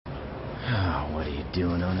What are you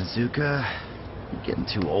doing, Onizuka? You're getting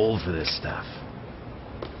too old for this stuff.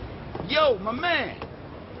 Yo, my man!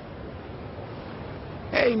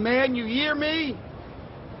 Hey, man, you hear me?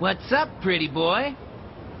 What's up, pretty boy?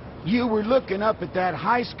 You were looking up at that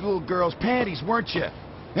high school girl's panties, weren't you?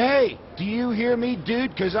 Hey, do you hear me,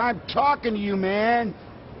 dude? 'Cause I'm talking to you, man.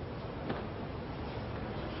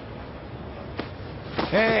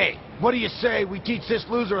 Hey, what do you say we teach this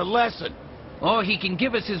loser a lesson? Or he can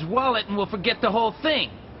give us his wallet and we'll forget the whole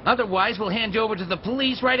thing. Otherwise, we'll hand you over to the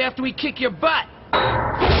police right after we kick your butt.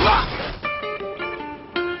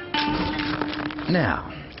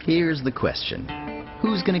 Now, here's the question.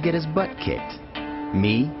 Who's gonna get his butt kicked?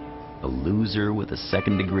 Me? A loser with a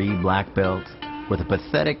second-degree black belt? With a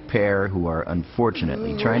pathetic pair who are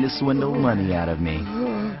unfortunately trying to swindle money out of me?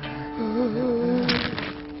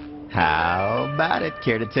 How about it?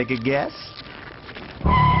 Care to take a guess?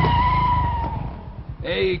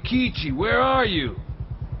 Hey, Kichi, where are you?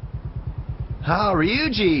 Oh,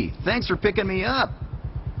 Ryuji! Thanks for picking me up.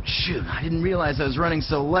 Shoot, I didn't realize I was running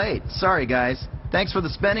so late. Sorry, guys. Thanks for the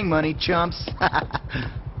spending money, chumps.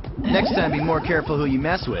 Next time, be more careful who you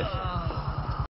mess with.